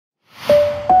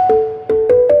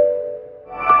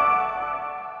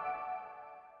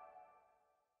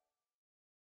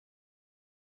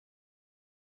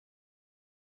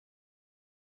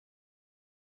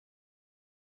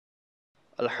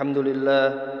الحمد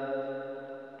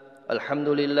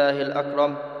لله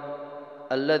الأكرم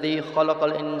الذي خلق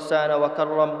الإنسان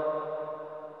وكرم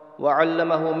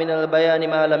وعلمه من البيان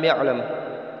ما لم يعلم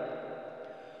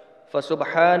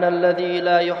فسبحان الذي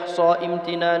لا يحصى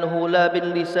امتنانه لا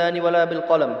باللسان ولا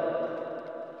بالقلم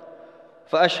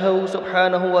فأشهد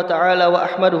سبحانه وتعالى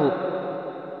وأحمده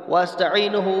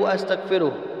وأستعينه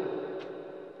وأستغفره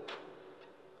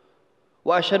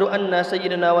وأشهد أن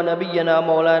سيدنا ونبينا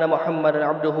مولانا محمد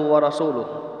عبده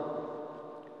ورسوله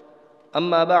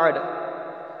أما بعد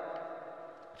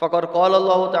فقد قال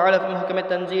الله تعالى في محكم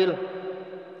التنزيل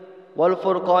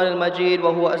والفرقان المجيد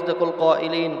وهو أصدق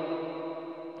القائلين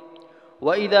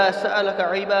وإذا سألك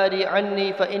عبادي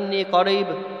عني فإني قريب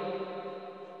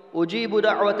أجيب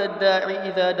دعوة الداعي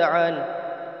إذا دعان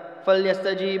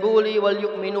فليستجيبوا لي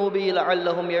وليؤمنوا بي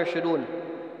لعلهم يرشدون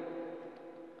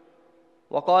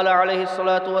وقال عليه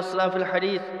الصلاة والسلام في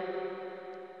الحديث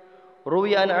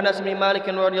روي عن أنس بن مالك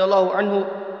رضي الله عنه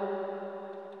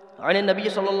عن النبي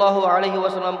صلى الله عليه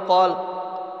وسلم قال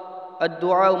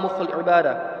الدعاء مخ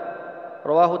العبادة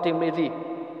رواه الترمذي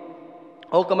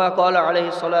أو كما قال عليه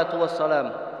الصلاة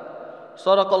والسلام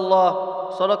صدق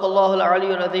الله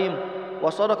العلي العظيم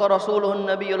وصدق رسوله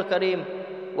النبي الكريم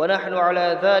ونحن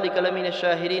على ذلك لمن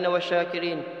الشاهدين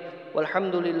والشاكرين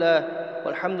والحمد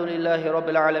لله رب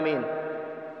العالمين.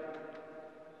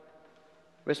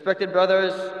 Respected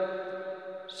brothers,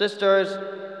 sisters,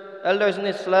 elders in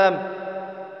Islam,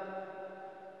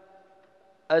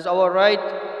 as our right,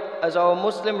 as our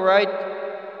Muslim right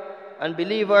and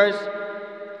believers,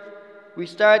 we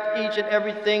start each and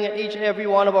every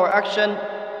one of our action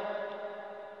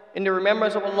in the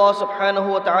remembrance of Allah subhanahu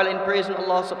wa ta'ala, in praising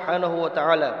Allah subhanahu wa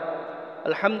ta'ala.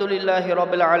 Alhamdulillahi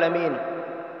Rabbil Alameen.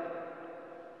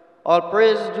 All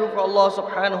praise is due for Allah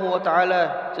subhanahu wa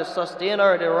ta'ala, the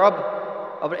sustainer, the Rabb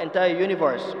of the entire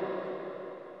universe.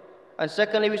 And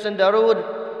secondly, we send darood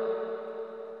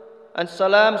and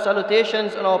salam,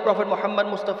 salutations on our Prophet Muhammad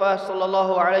Mustafa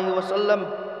sallallahu alayhi wa sallam,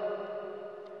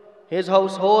 his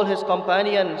household, his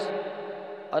companions,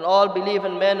 and all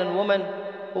believing men and women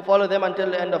who follow them until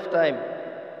the end of time.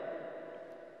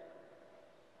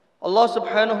 Allah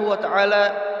subhanahu wa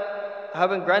ta'ala,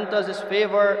 having granted us this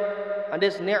favor and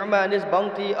this ni'mah and this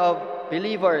bounty of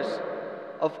believers,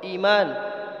 of iman,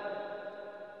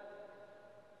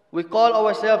 we call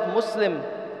ourselves Muslim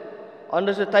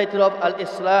under the title of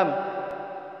Al-Islam.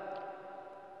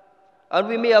 And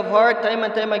we may have heard time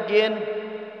and time again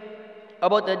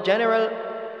about the general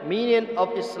meaning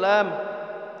of Islam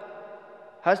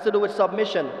has to do with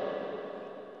submission.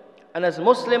 And as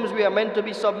Muslims, we are meant to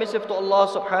be submissive to Allah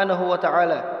subhanahu wa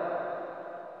ta'ala.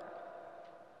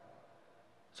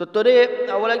 So today,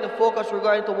 I would like to focus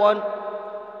regarding to one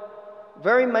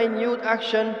very minute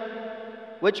action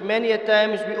which many a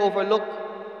times we overlook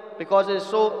because it is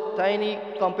so tiny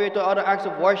compared to other acts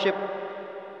of worship.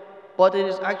 But it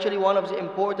is actually one of the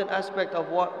important aspects of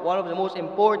one of the most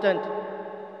important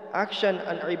action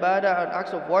and ibadah and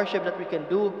acts of worship that we can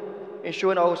do in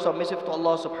showing our submissive to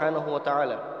Allah subhanahu wa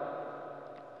ta'ala.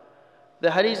 The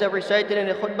hadith I've recited in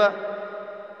the khutbah,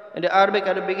 in the Arabic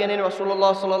at the beginning,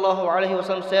 Rasulullah sallallahu alayhi wa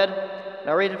sallam said,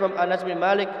 narrated from Anas bin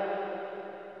Malik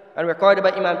and recorded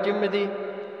by Imam Tirmidhi,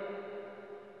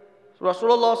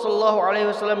 Rasulullah sallallahu alayhi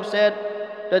wa sallam said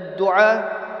that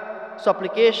dua,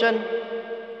 supplication,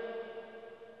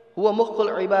 huwa mukhul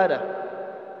ibadah.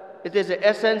 It is the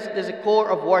essence, it is the core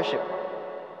of worship.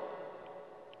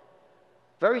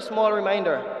 Very small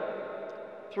reminder,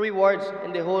 3 words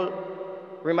in the whole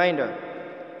reminder.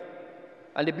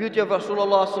 And the beauty of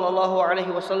Rasulullah sallallahu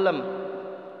alayhi wa sallam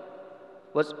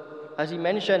was, as he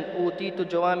mentioned, utitu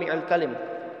jawami al-kalim.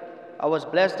 I was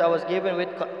blessed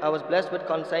with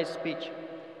concise speech.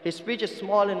 His speech is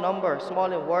small in number,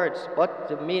 small in words, but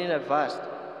the meaning is vast.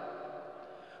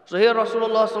 So here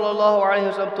Rasulullah sallallahu alayhi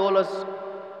wa sallam told us,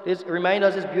 remind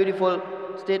us this beautiful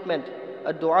statement,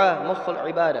 ad-du'a mukhul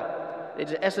ibadah.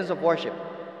 It's the essence of worship.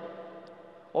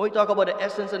 When we talk about the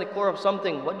essence and the core of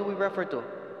something, what do we refer to?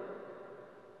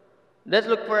 Let's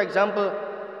look, for example,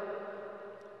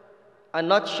 a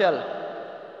nutshell.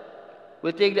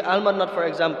 We'll take the almond nut, for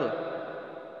example.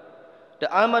 The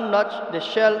almond nut, the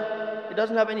shell, it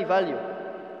doesn't have any value.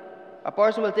 A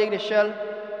person will take the shell,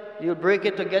 he'll break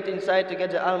it to get inside to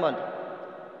get the almond.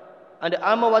 And the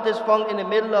almond, what is found in the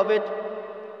middle of it,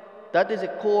 that is the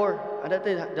core, and that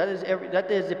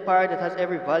is the part that has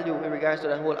every value in regards to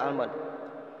that whole almond.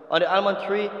 On the almond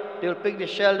tree, they'll pick the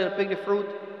shell, they'll pick the fruit,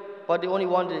 but they only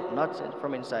want the nuts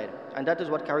from inside. And that is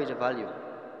what carries the value.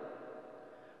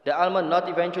 The almond nut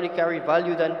eventually carries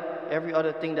value than every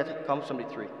other thing that comes from the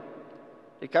tree.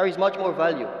 It carries much more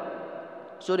value.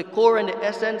 So the core and the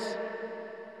essence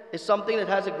is something that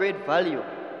has a great value.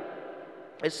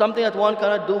 It's something that one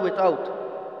cannot do without.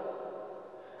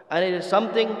 And it is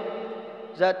something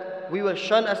that we will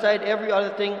shun aside every other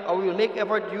thing, or we will make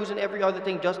effort using every other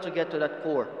thing just to get to that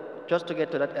core, just to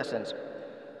get to that essence.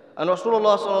 And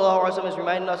Rasulullah sallallahu alaihi wasallam is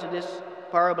reminding us of this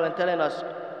parable and telling us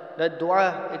that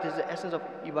dua, it is the essence of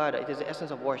ibadah, it is the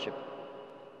essence of worship.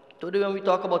 Today when we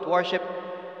talk about worship,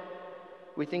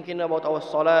 we're thinking about our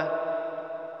salah,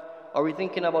 or we're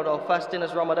thinking about our fasting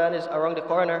as Ramadan is around the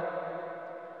corner,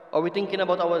 or we're thinking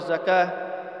about our zakah,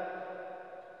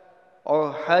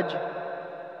 or hajj,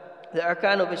 the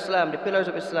arkan of Islam, the pillars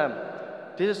of Islam.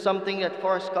 This is something that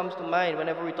first comes to mind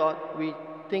whenever we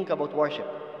think about worship.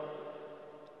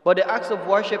 But the acts of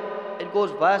worship, it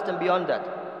goes vast and beyond that.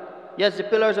 Yes, the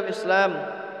pillars of Islam,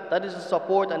 that is the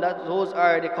support, and those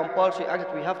are the compulsory acts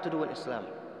that we have to do in Islam.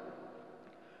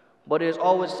 But there's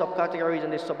always subcategories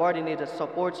and the subordinate that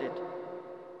supports it.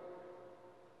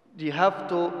 You have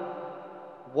to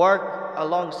work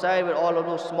alongside with all of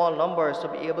those small numbers to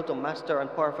be able to master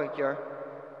and perfect your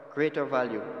greater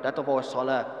value, that of our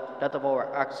salah, that of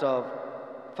our acts of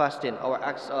fasting, our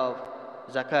acts of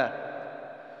zakah.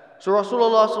 So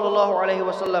Rasulullah sallallahu alaihi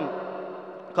wasallam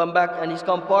come back and he's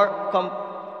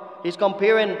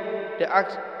comparing the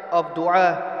act of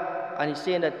dua, and he's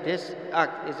saying that this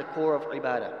act is the core of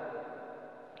ibadah.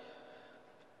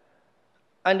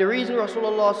 And the reason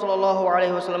Rasulullah sallallahu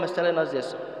alaihi wasallam is telling us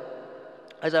this,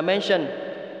 as I mentioned,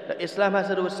 that Islam has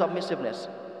to do with submissiveness.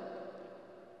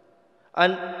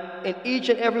 And in each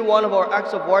and every one of our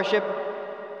acts of worship,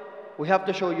 we have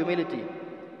to show humility.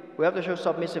 We have to show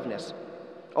submissiveness.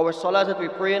 Our salah that we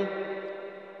pray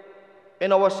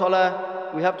in our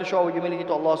salah, we have to show our humility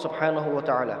to Allah subhanahu wa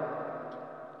ta'ala.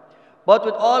 But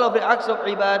with all of the acts of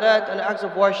ibadat and acts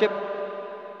of worship,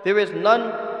 there is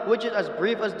none which is as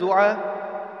brief as dua,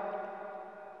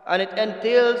 and it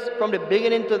entails from the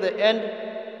beginning to the end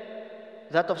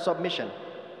that of submission.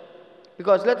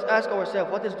 Because let's ask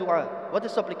ourselves, what is dua? What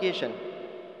is supplication?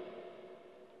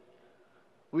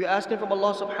 We're asking from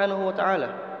Allah subhanahu wa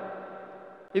ta'ala.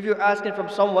 If you're asking from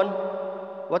someone,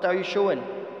 what are you showing?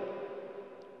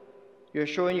 You're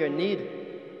showing your need.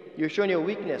 You're showing your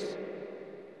weakness.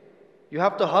 You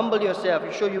have to humble yourself.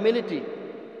 You show humility.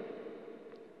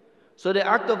 So the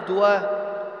act of dua,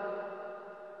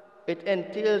 it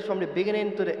entails from the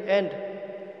beginning to the end.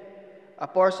 A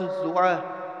person's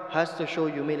dua has to show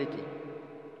humility.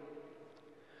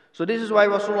 So this is why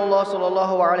Rasulullah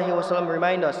sallallahu alaihi wasallam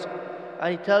reminds us,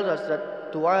 and he tells us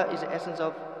that dua is the essence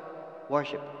of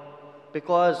worship,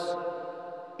 because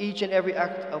each and every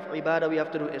act of ibadah we have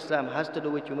to do in Islam has to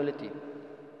do with humility.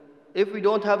 If we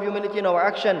don't have humility in our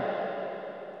action,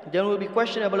 then we'll be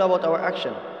questionable about our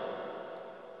action.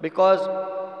 Because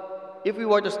if we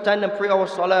were to stand and pray our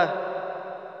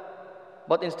salah,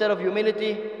 but instead of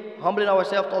humility, humbling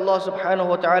ourselves to Allah subhanahu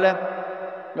wa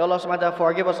ta'ala, may Allah subhanahu wa ta'ala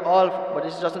forgive us all, but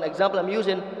this is just an example I'm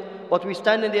using, but we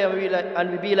stand in there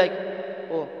and we be like,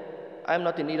 oh, I'm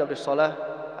not in need of the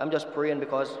salah, I'm just praying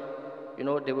because, you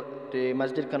know, the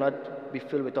masjid cannot be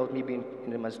filled without me being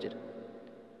in the masjid.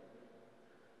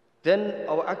 Then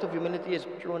our act of humility is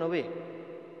thrown away.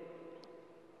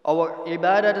 Our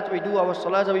ibadah that we do, our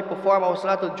salah that we perform, our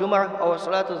salat al-Jumu'ah, our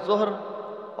salat al-Zuhr,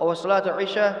 our salat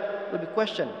al-Isha will be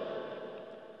questioned.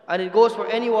 And it goes for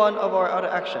any one of our other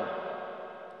action.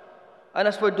 And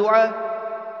as for dua,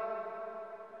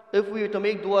 if we were to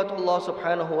make dua to Allah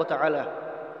subhanahu wa ta'ala,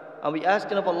 and we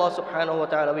asking of Allah subhanahu wa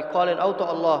ta'ala, we calling out to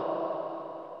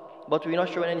Allah, but we're not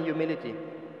showing any humility,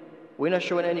 we're not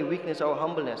showing any weakness or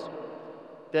humbleness,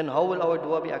 then how will our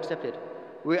dua be accepted?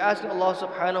 We're asking Allah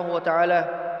subhanahu wa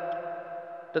ta'ala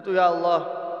that, Ya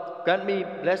Allah, grant me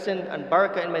blessing and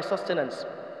barakah in my sustenance.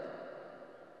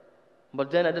 But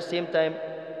then at the same time,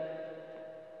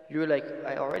 you're like,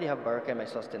 I already have barakah in my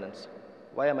sustenance.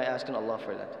 Why am I asking Allah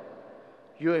for that?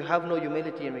 You have no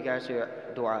humility in regards to your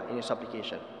dua, in your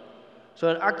supplication. So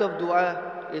an act of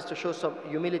dua is to show some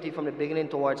humility from the beginning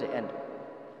towards the end.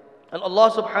 And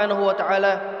Allah subhanahu wa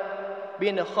ta'ala,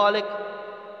 being the Khaliq,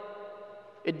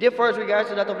 it differs regards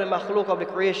to that of the makhluk, of the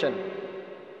creation.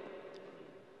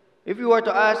 If you were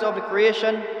to ask of the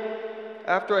creation,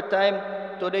 after a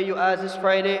time, today you ask this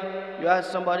Friday, you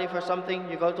ask somebody for something,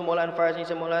 you go to Maulana Farzaan, you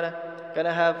say, Maulana, can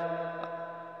I have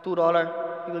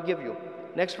 $2? He will give you.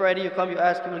 Next Friday you come, you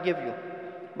ask, he will give you.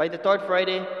 By the third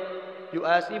Friday, you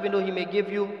ask, even though he may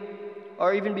give you,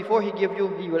 or even before he give you,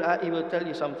 he will tell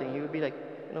you something. He will be like,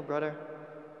 you know, brother,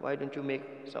 why don't you make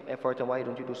some effort and why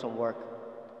don't you do some work?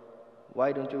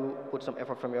 Why don't you put some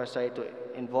effort from your side to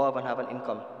involve and have an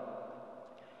income?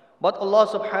 But Allah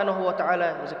subhanahu wa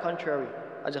ta'ala is the contrary,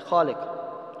 as a Khaliq.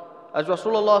 As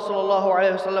Rasulullah sallallahu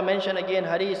alayhi wasallam mentioned again,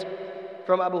 hadith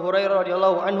from Abu Hurairah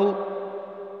radiallahu anhu,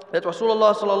 that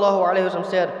Rasulullah sallallahu alayhi wasallam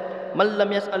said, "Man lam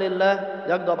yas'alillah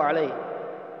yaghdab alayh."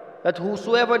 That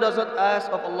whosoever does not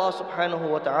ask of Allah subhanahu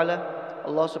wa ta'ala,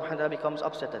 Allah subhanahu wa ta'ala becomes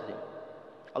upset at him.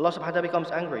 Allah subhanahu wa ta'ala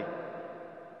becomes angry.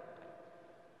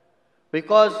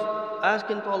 Because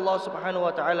asking to Allah subhanahu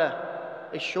wa ta'ala,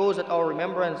 it shows that our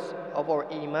remembrance of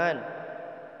our iman,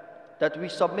 that we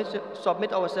submit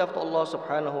ourselves to Allah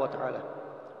subhanahu wa ta'ala.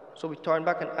 So we turn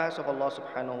back and ask of Allah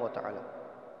subhanahu wa ta'ala.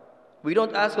 We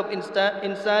don't ask of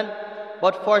insan,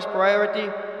 but first priority,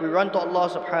 we run to Allah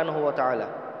subhanahu wa ta'ala.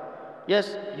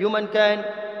 Yes, humankind,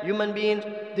 human beings,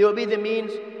 they will be the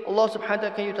means. Allah subhanahu wa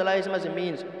ta'ala can utilize them as a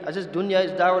means. As this dunya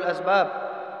is darul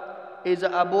asbab, is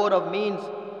an abode of means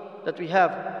that we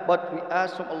have. But we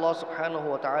ask from Allah subhanahu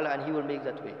wa ta'ala and He will make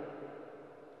that way.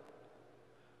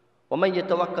 وَمَنْ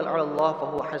يَتَوَكَّلْ عَلَى اللَّهِ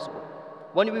فَهُوَ حَسْبُهُ.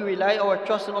 When we rely our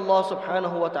trust in Allah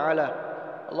subhanahu wa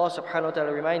ta'ala, Allah subhanahu wa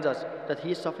ta'ala reminds us that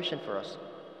He is sufficient for us.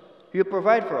 He will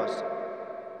provide for us.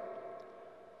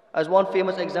 As one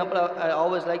famous example I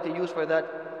always like to use for that,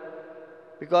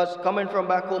 because coming from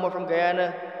back home or from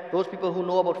Guyana, those people who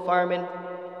know about farming,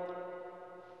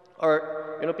 or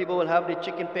people will have the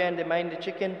chicken pen, they mind the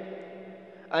chicken,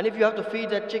 and if you have to feed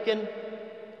that chicken,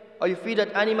 or you feed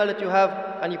that animal that you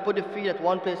have, and you put the feed at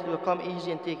one place, it will come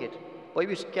easy and take it. But if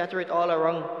you scatter it all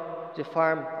around the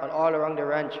farm and all around the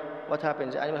ranch, what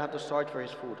happens? The animal have to search for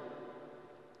his food.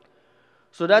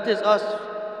 So that is us.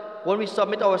 When we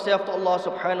submit ourselves to Allah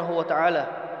subhanahu wa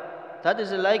ta'ala, that is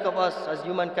the like of us as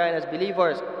humankind, as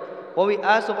believers. When we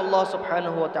ask of Allah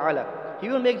subhanahu wa ta'ala, He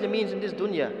will make the means in this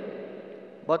dunya.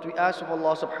 But we ask of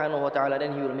Allah subhanahu wa ta'ala,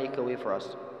 then He will make a way for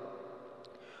us.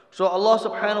 So Allah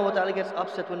subhanahu wa ta'ala gets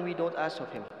upset when we don't ask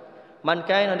of Him.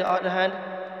 Mankind, on the other hand,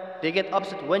 they get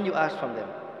upset when you ask from them.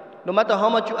 No matter how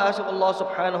much you ask of Allah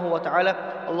subhanahu wa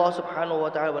ta'ala, Allah subhanahu wa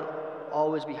ta'ala will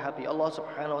always be happy. Allah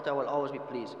subhanahu wa ta'ala will always be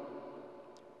pleased.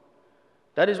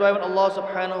 That is why when Allah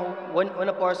subhanahu, when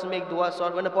a person makes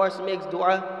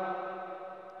dua,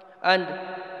 and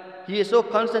he is so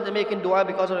constant in making dua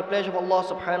because of the pleasure of Allah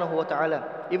subhanahu wa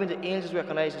ta'ala, even the angels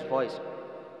recognize his voice.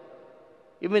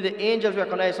 Even the angels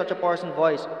recognize such a person's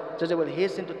voice, so they will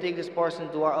hasten to take this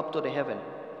person's dua up to the heaven.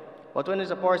 But when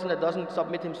there's a person that doesn't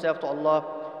submit himself to Allah,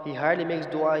 he hardly makes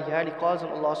dua, he hardly calls on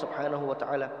Allah subhanahu wa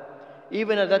ta'ala.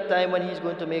 Even at that time when he's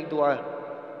going to make dua,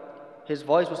 his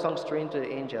voice will sound strange to the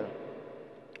angel,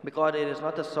 because it is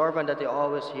not a servant that they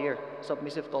always hear,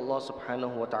 submissive to Allah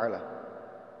subhanahu wa ta'ala.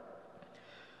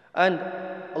 And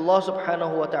Allah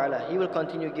subhanahu wa ta'ala, He will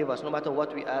continue to give us no matter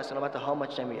what we ask, no matter how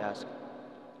much time we ask.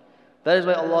 That is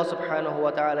why Allah subhanahu wa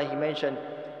ta'ala, He mentioned,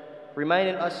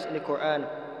 reminding us in the Quran,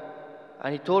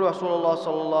 and He told Rasulullah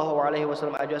sallallahu alayhi wa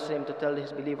sallam, addressing him to tell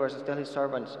His believers, to tell His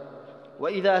servants,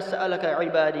 وَإِذَا سَأَلَكَ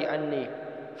عِبَادِي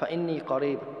عَنِّي فَإِنِّي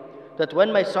قَرِيبٌ. That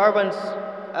when my servants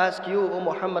ask you, O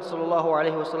Muhammad sallallahu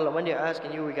alayhi wa sallam, when they are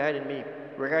asking you regarding me,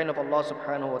 regarding of Allah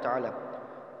subhanahu wa ta'ala,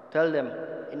 tell them,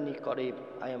 Inni qareeb,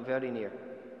 I am very near.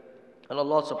 And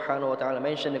Allah subhanahu wa ta'ala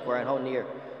mentioned in the Quran how near.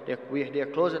 They are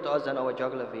closer to us than our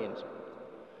jugular veins.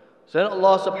 So then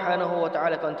Allah subhanahu wa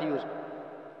ta'ala continues,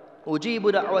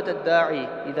 Ujibu da'wat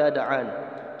ad-da'i idha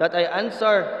da'an. That I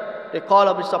answer the call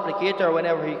of the supplicator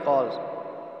whenever he calls.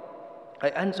 I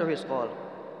answer his call.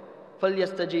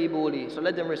 فَلْيَسْتَجِيبُوا لِي. So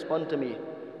let them respond to me.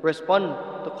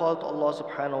 Respond to call to Allah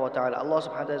subhanahu wa ta'ala. Allah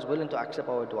subhanahu wa ta'ala is willing to accept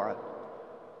our dua.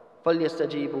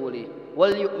 فَلْيَسْتَجِيبُوا لِي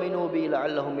وَلْيُؤْمِنُوا بِي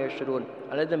لَعَلَّهُمْ يَرْشُدُونَ.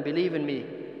 And let them believe in me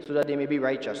so that they may be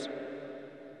righteous.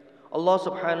 Allah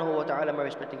subhanahu wa ta'ala, my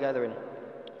respected gathering,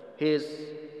 His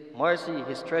mercy,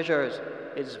 His treasures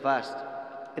is vast.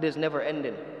 It is never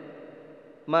ending.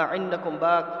 مَا عِنْدَكُمْ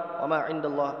بَاقٍ وَمَا عِنْدَ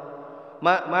اللَّهِ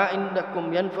مَا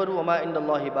عِنْدَكُمْ يَنْفَدُ وَمَا عِنْدَ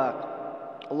اللَّهِ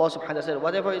بَاقٍ. Allah subhanahu wa ta'ala said,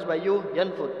 whatever is by you,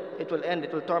 yanfud, it will end,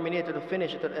 it will terminate, it will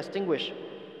finish, it will extinguish.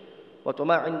 But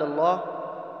وَمَا عِنْدَ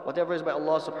اللَّهِ, whatever is by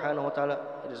Allah subhanahu wa ta'ala,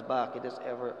 it is back, it is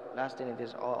everlasting, it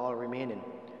is all remaining.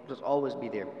 It will always be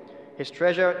there. His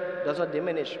treasure does not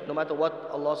diminish, no matter what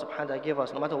Allah subhanahu wa ta'ala give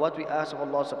us, no matter what we ask of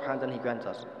Allah subhanahu wa ta'ala, He grants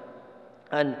us.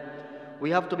 And we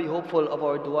have to be hopeful of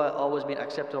our dua always being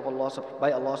accepted of Allah,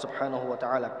 by Allah subhanahu wa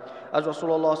ta'ala. As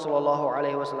Rasulullah sallallahu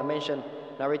alayhi wa sallam mentioned,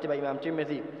 narrated by Imam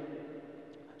Tirmidhi,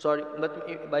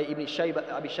 by Ibn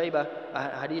Abi Shayba,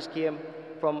 a hadith came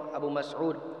from Abu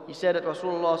Mas'ud. He said that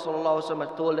Rasulullah sallallahu alaihi wasallam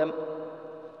had told them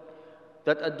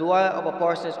that a dua of a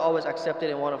person is always accepted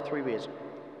in one of three ways.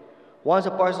 Once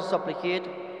a person supplicate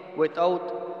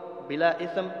without bila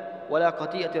itham wala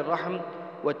qati'atir rahm,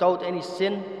 without any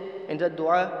sin in that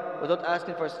dua, without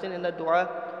asking for sin in that dua,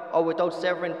 or without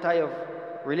severing tie of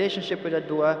relationship with that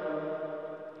dua,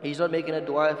 he's not making a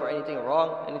dua for anything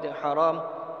wrong, anything haram,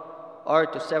 or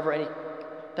to sever any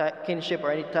kinship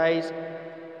or any ties,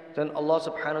 then Allah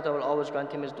subhanahu wa ta'ala will always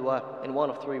grant him his dua in one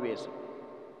of three ways.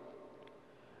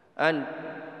 And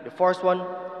the first one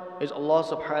is Allah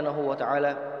subhanahu wa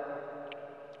ta'ala,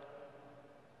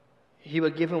 He will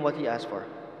give him what he asked for.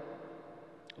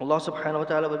 Allah subhanahu wa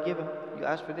ta'ala will give him. You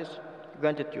asked for this,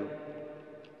 granted you.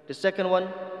 The second one,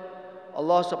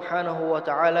 Allah subhanahu wa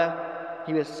ta'ala,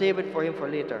 He will save it for him for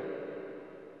later.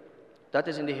 That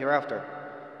is in the hereafter.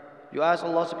 You ask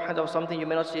Allah subhanahu wa ta'ala something, you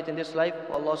may not see it in this life,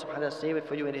 but Allah subhanahu wa ta'ala save it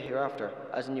for you in the hereafter,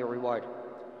 as in your reward.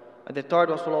 And the third,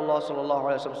 Rasulullah sallallahu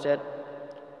alayhi wa sallam said,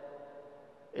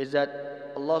 is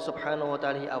that Allah subhanahu wa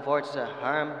ta'ala, He averts the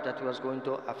harm that was going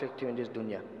to affect you in this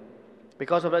dunya.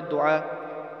 Because of that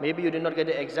dua, maybe you did not get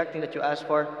the exact thing that you asked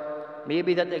for.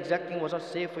 Maybe that exact thing was not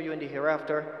safe for you in the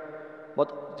hereafter,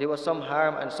 but there was some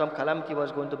harm and some calamity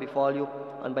was going to befall you,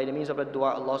 and by the means of that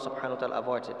dua, Allah subhanahu wa ta'ala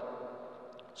averts it.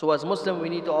 So as Muslims, we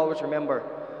need to always remember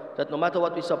that no matter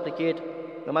what we supplicate,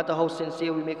 no matter how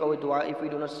sincere we make our dua, if we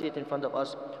do not see it in front of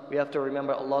us, we have to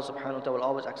remember Allah subhanahu wa ta'ala will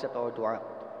always accept our dua.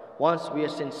 Once we are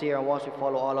sincere and once we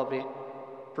follow all of the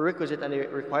prerequisites and the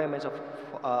requirements of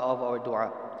our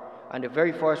dua. And the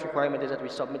very first requirement is that we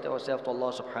submit ourselves to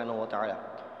Allah subhanahu wa ta'ala.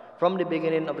 From the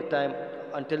beginning of the time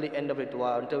until the end of the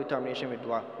dua, until the termination of the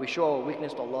dua, we show our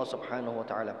weakness to Allah subhanahu wa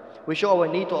ta'ala. We show our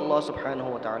need to Allah subhanahu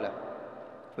wa ta'ala.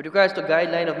 With regards to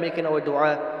guideline of making our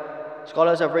dua,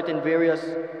 scholars have written various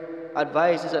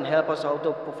advices and help us how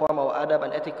to perform our adab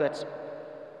and etiquettes.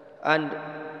 And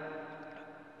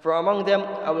from among them,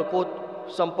 I will quote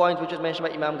some points which is mentioned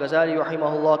by Imam Ghazali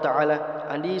rahimahullah ta'ala,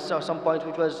 and these are some points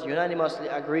which was unanimously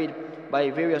agreed by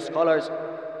various scholars.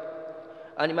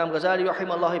 And Imam Ghazali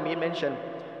rahimahullah, he mentioned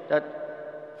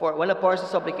that for when a person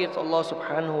supplicates Allah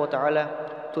subhanahu wa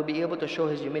ta'ala to be able to show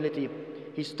his humility,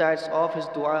 he starts off his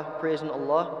dua praising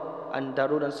Allah and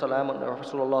darud and salam on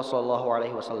Rasulullah sallallahu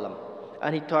alayhi wa sallam,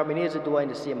 and he terminates the dua in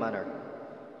the same manner.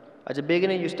 At the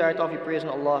beginning, you start off, you praising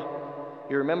Allah,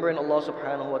 you're remembering Allah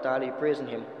subhanahu wa ta'ala, you're praising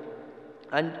Him,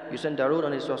 and you send darud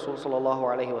on His Rasul sallallahu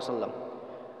alayhi wa sallam.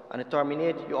 And to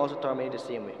terminate, you also terminate the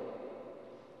same way.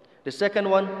 The second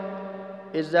one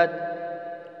is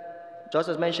that, just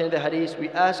as mentioned in the hadith, we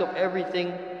ask of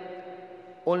everything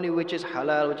only which is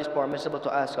halal, which is permissible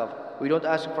to ask of. We don't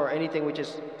ask for anything which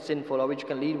is sinful or which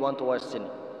can lead one towards sin.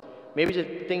 Maybe the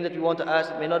thing that we want to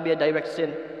ask may not be a direct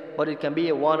sin, but it can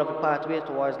be one of the pathways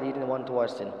towards leading one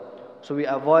towards sin. So we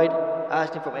avoid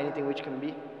asking for anything which can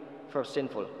be for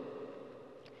sinful.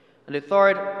 And the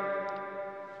third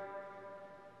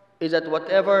is that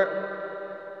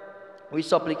whatever we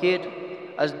supplicate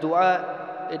as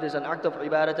dua, it is an act of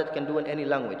ibadah that can do in any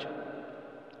language.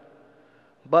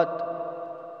 But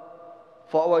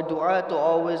for our dua to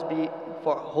always be,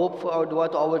 for hope for our dua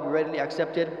to always be readily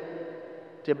accepted,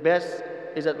 the best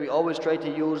is that we always try to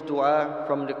use dua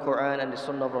from the Quran and the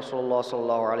Sunnah of Rasulullah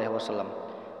sallallahu alaihi wasallam.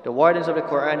 The wordings of the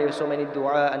Quran, there are so many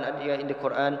dua and adiyah in the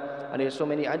Quran, and there are so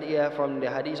many adiyah from the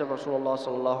hadith of Rasulullah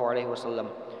sallallahu alaihi wasallam.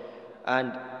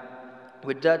 And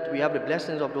with that, we have the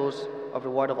blessings of those, of the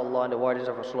word of Allah and the wordings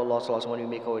of Rasulullah sallallahu alaihi wasallam when we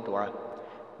make our dua.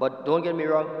 But don't get me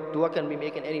wrong, dua can be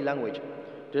made in any language.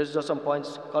 There's just some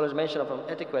points scholars mentioned from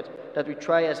etiquette that we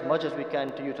try as much as we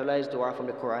can to utilize dua from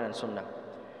the Quran and Sunnah.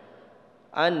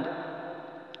 And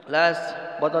last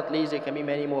but not least, there can be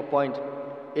many more points,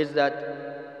 is that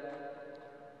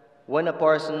when a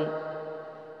person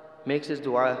makes his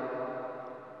dua,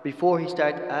 before he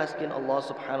starts asking Allah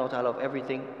subhanahu wa ta'ala of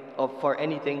everything, for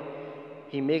anything,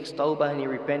 he makes tawbah and he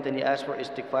repents and he asks for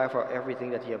istighfar for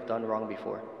everything that he have done wrong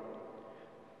before.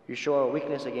 You show our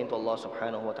weakness again to Allah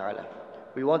subhanahu wa ta'ala.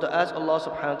 We want to ask Allah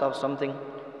subhanahu wa ta'ala something,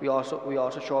 we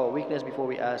also show our weakness before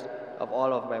we ask of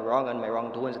all of my wrong and my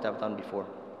wrongdoings that I've done before.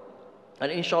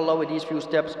 And inshallah, with these few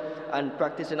steps and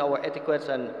practicing our etiquettes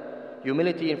and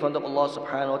humility in front of Allah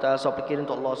subhanahu wa ta'ala, supplicating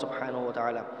to Allah subhanahu wa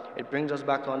ta'ala, it brings us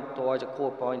back towards a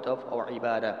core point of our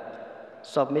ibadah.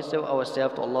 Submissive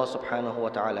ourselves to Allah subhanahu wa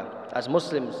ta'ala. As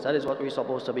Muslims, that is what we're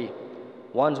supposed to be.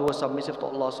 Ones who are submissive to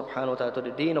Allah subhanahu wa ta'ala, to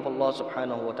the deen of Allah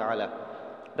subhanahu wa ta'ala.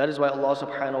 That is why Allah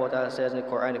subhanahu wa ta'ala says in the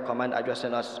Quran, the command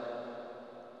addressing us,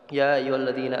 Ya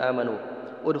ayyuhalladhina amanu,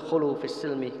 udkhulu fis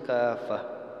silmi kafa.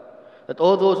 That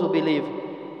all those who believe,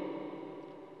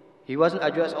 Allah subhanahu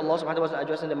wa ta'ala wasn't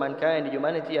addressing the mankind, the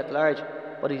humanity at large,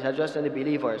 but He's addressing the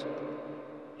believers.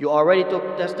 You already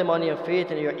took testimony of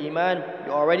faith in your iman,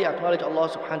 you already acknowledge Allah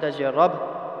subhanahu wa ta'ala as your Rabb,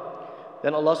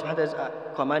 then Allah subhanahu wa ta'ala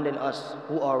is commanding us,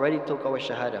 who already took our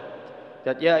shahada,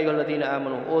 that Ya ayyuhalladhina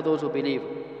amanu, all those who believe,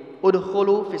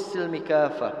 udkhulu fis silmi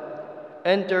kafa,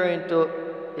 enter into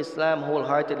Islam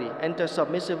wholeheartedly, enter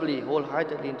submissively,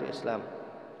 wholeheartedly into Islam.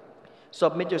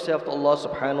 Submit yourself to Allah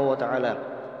subhanahu wa ta'ala,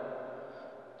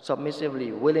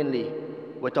 submissively, willingly,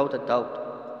 without a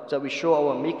doubt. So we show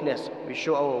our meekness, we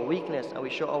show our weakness, and we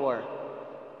show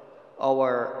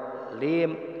our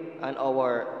lame and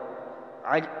our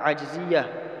ajziyah,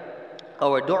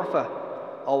 our du'fa,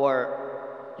 our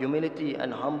humility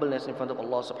and humbleness in front of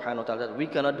Allah subhanahu wa ta'ala, that we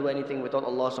cannot do anything without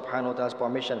Allah subhanahu wa ta'ala's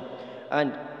permission,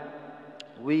 and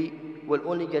we will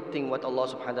only get things what Allah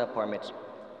subhanahu wa ta'ala permits.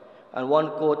 And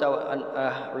one quote,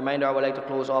 reminder I would like to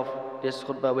close off this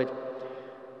khutbah with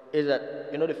is that,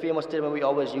 you know, the famous statement we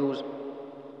always use,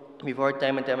 we've heard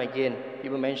time and time again,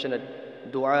 people mention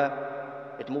that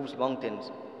dua, it moves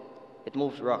mountains, it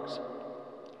moves rocks.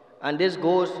 And this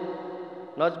goes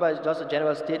not by just a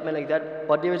general statement like that,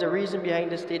 but there is a reason behind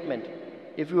this statement.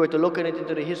 If we were to look at it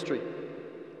into the history,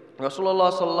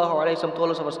 Rasulullah sallallahu alaihi wasallam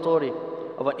told us of a story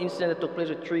of an incident that took place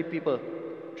with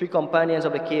three companions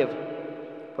of the cave.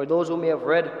 For those who may have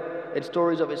read in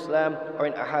stories of Islam or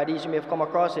in ahadith, you may have come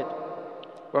across it.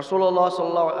 Rasulullah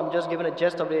sallallahu, I'm just giving a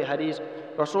gist of the hadith.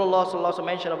 Rasulullah sallallahu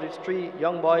mentioned of these three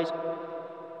young boys.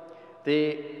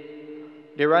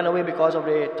 They ran away because of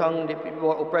their tongue. The people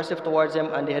were oppressive towards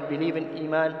them, and they had believed in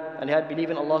Iman, and they had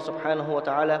believed in Allah subhanahu wa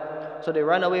ta'ala. So they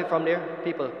ran away from their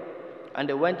people, and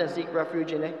they went and seek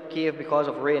refuge in a cave because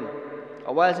of rain.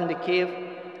 And whilst in the cave,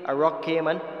 a rock came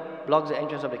and blocked the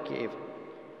entrance of the cave.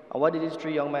 And what did these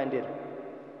three young men did?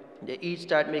 They each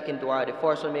started making dua. The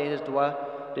first one made his dua.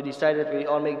 They decided that we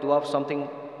all make dua of something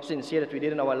sincere that we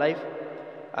did in our life,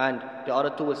 and the other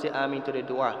two will say Ameen to the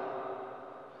dua.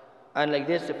 And like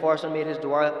this, the first one made his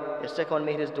dua, the second one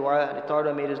made his dua, the third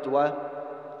one made his dua,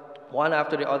 one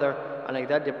after the other, and like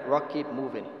that the rock keep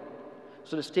moving.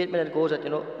 So the statement that goes that, you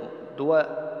know,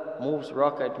 dua moves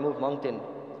rock, it moves mountain,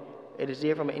 it is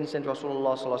here from an instant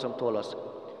Rasulullah sallallahu alaihi wasallam told us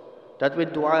that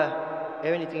with dua,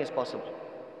 anything is possible.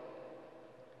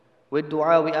 With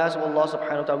dua, we ask Allah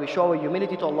subhanahu wa ta'ala, we show our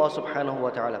humility to Allah subhanahu wa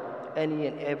ta'ala. Any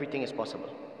and everything is possible.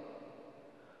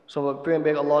 So we pray and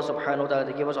beg Allah subhanahu wa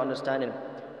ta'ala to give us understanding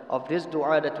of this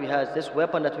dua that we have, this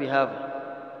weapon that we have.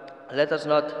 Let us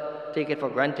not take it for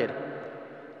granted.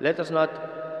 Let us not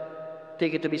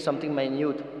take it to be something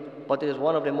minute, but it is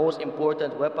one of the most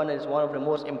important weapons, it is one of the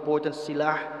most important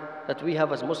silah that we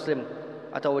have as Muslims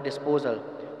at our disposal,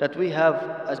 that we have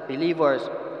as believers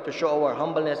to show our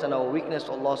humbleness and our weakness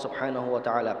to Allah subhanahu wa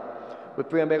ta'ala. We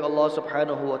pray and beg Allah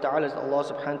subhanahu wa ta'ala that Allah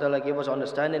subhanahu wa ta'ala give us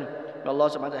understanding. May Allah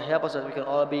subhanahu wa ta'ala help us that we can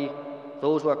all be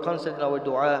those who are constant in our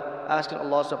dua, asking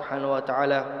Allah subhanahu wa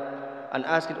ta'ala and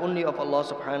asking only of Allah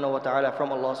subhanahu wa ta'ala,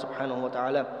 from Allah subhanahu wa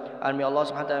ta'ala. And may Allah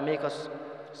subhanahu wa ta'ala make us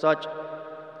such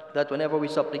that whenever we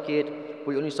supplicate,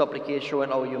 we only supplicate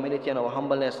showing our humility and our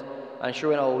humbleness and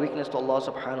showing our weakness to Allah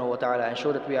subhanahu wa ta'ala, and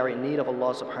show that we are in need of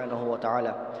Allah subhanahu wa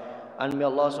ta'ala. And may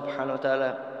Allah subhanahu wa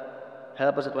ta'ala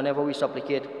help us that whenever we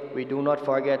supplicate, we do not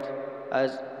forget,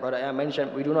 as Brother Ayah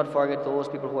mentioned, we do not forget those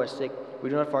people who are sick. We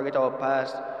do not forget our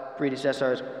past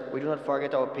predecessors. We do not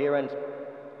forget our parents.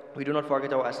 We do not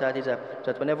forget our asatiza.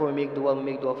 That whenever we make dua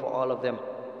for all of them.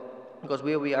 Because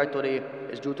where we are today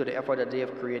is due to the effort that they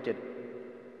have created.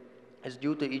 It's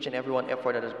due to each and every one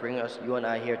effort that has bring us, you and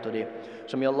I, here today.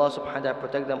 So may Allah subhanahu wa ta'ala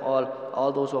protect them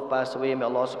all those who have passed away. May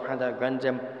Allah subhanahu wa ta'ala grant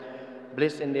them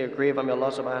bliss in their grave, and may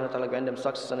Allah subhanahu wa ta'ala grant them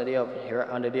success on the day of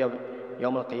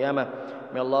Yawm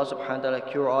al-Qiyamah. May Allah subhanahu wa ta'ala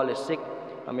cure all the sick,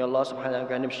 and may Allah subhanahu wa ta'ala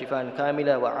grant them shifaan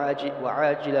kamila wa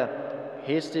ajila,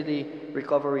 hastily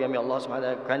recovery, and may Allah subhanahu wa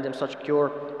ta'ala grant them such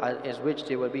cure as which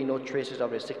there will be no traces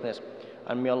of their sickness.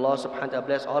 And may Allah subhanahu wa ta'ala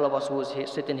bless all of us who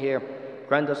is sitting here,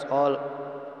 grant us all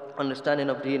understanding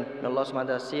of deen. May Allah subhanahu wa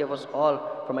ta'ala save us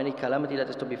all from any calamity that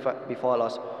is to befall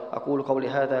us. أقول قولي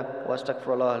هذا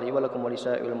وأستغفر الله لي ولكم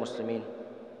ولسائر المسلمين.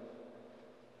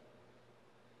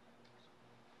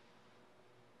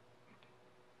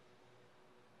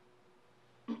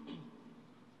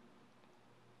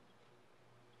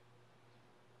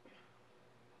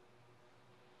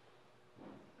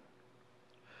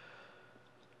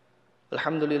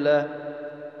 الحمد لله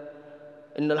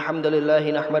إن الحمد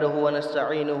لله نحمده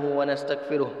ونستعينه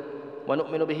ونستغفره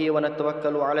ونؤمن به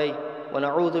ونتوكل عليه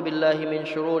ونعوذ بالله من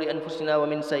شرور أنفسنا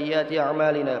ومن سيئات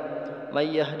أعمالنا من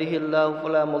يهده الله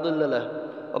فلا مضل له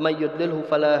ومن يضلله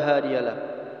فلا هادي له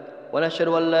ونشهد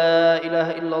أن لا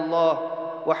إله إلا الله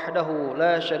وحده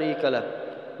لا شريك له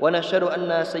ونشهد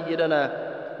أن سيدنا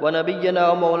ونبينا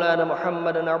ومولانا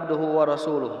محمدا عبده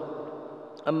ورسوله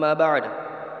أما بعد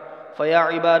فيا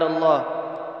عباد الله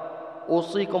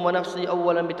أوصيكم ونفسي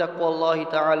أولا بتقوى الله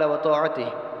تعالى وطاعته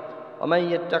ومن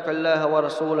يتق الله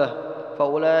ورسوله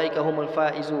فأولئك هم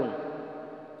الفائزون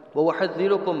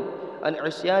وأحذركم عن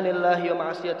عصيان الله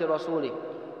ومعصية رسوله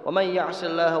ومن يعص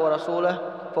الله ورسوله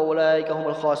فأولئك هم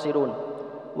الخاسرون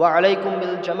وعليكم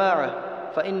بالجماعة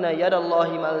فإن يد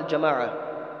الله مع الجماعة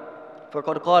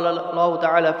فقد قال الله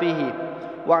تعالى فيه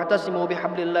واعتصموا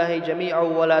بحبل الله جميعا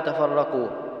ولا تفرقوا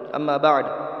أما بعد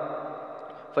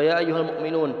فيا أيها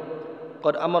المؤمنون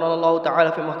قد أمرنا الله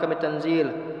تعالى في محكم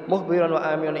التنزيل مخبرا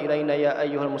وآمرا إلينا يا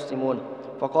أيها المسلمون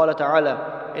فقال تعالى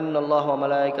إن الله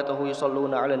وملائكته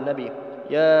يصلون على النبي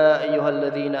يا أيها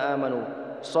الذين آمنوا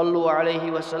صلوا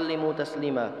عليه وسلموا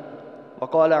تسليما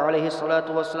وقال عليه الصلاة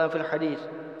والسلام في الحديث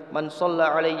من صلى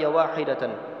علي واحدة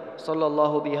صلى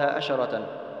الله بها عشرة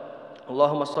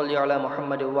اللهم صل على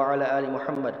محمد وعلى آل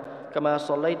محمد كما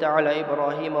صليت على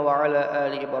إبراهيم وعلى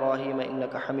آل إبراهيم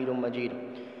إنك حميد مجيد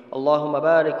اللهم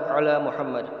بارك على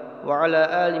محمد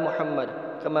وعلى آل محمد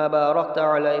كما باركت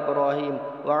على إبراهيم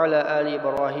وعلى آل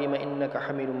إبراهيم إنك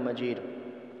حميد مجيد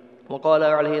وقال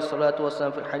عليه الصلاة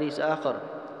والسلام في الحديث آخر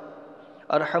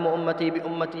أرحم أمتي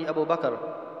بأمتي أبو بكر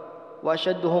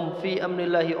وأشدهم في أمر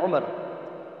الله عمر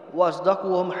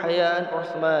وأصدقهم حياء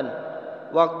عثمان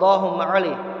وأقضاهم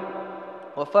علي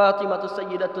وفاطمة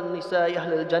سيدة النساء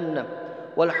أهل الجنة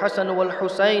والحسن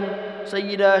والحسين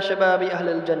سيدا شباب أهل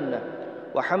الجنة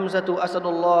وحمزة أسد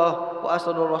الله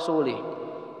وأسد رسوله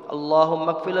اللهم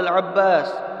اغفر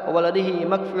العباس وولده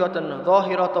مغفرة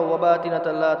ظاهرة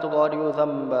وباطنة لا تغادر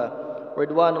ذنبا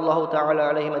رضوان الله تعالى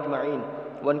عليهم أجمعين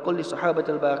وعن كل صحابة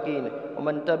الباقين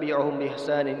ومن تبعهم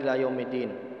بإحسان إلى يوم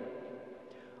الدين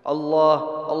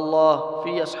الله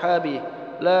في أصحابي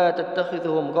لا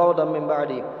تتخذهم غرضا من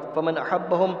بعدي فمن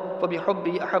أحبهم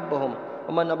فبحبي أحبهم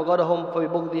ومن أبغضهم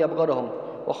فببغضي أبغضهم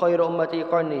وخير أمتي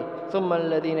قرني ثم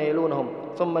الذين يلونهم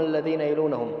ثم الذين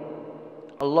يلونهم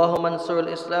اللهم انصر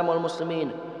الإسلام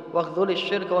والمسلمين واخذل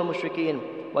الشرك والمشركين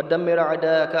ودمر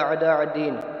أعداءك أعداء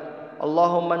الدين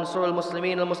اللهم انصر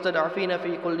المسلمين المستضعفين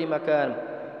في كل مكان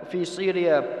وفي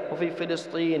سوريا وفي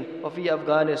فلسطين وفي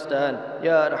أفغانستان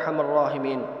يا أرحم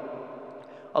الراحمين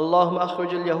اللهم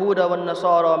أخرج اليهود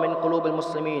والنصارى من قلوب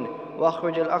المسلمين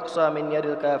وأخرج الأقصى من يد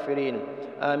الكافرين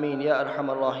آمين يا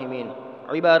أرحم الراحمين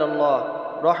عباد الله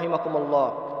رحمكم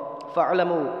الله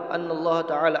فاعلموا أن الله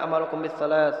تعالى أمركم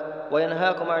بالثلاث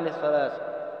وينهاكم عن الثلاث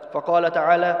فقال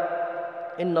تعالى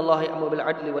إن الله يأمر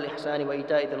بالعدل والإحسان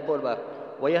وإيتاء ذي القربى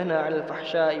وينهى عن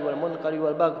الفحشاء والمنكر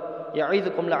والبغي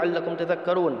يعظكم لعلكم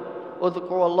تذكرون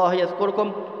اذكروا الله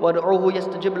يذكركم وادعوه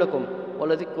يستجب لكم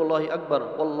ولذكر الله أكبر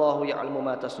والله يعلم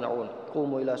ما تصنعون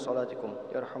قوموا إلى صلاتكم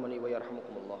يرحمني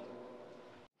ويرحمكم الله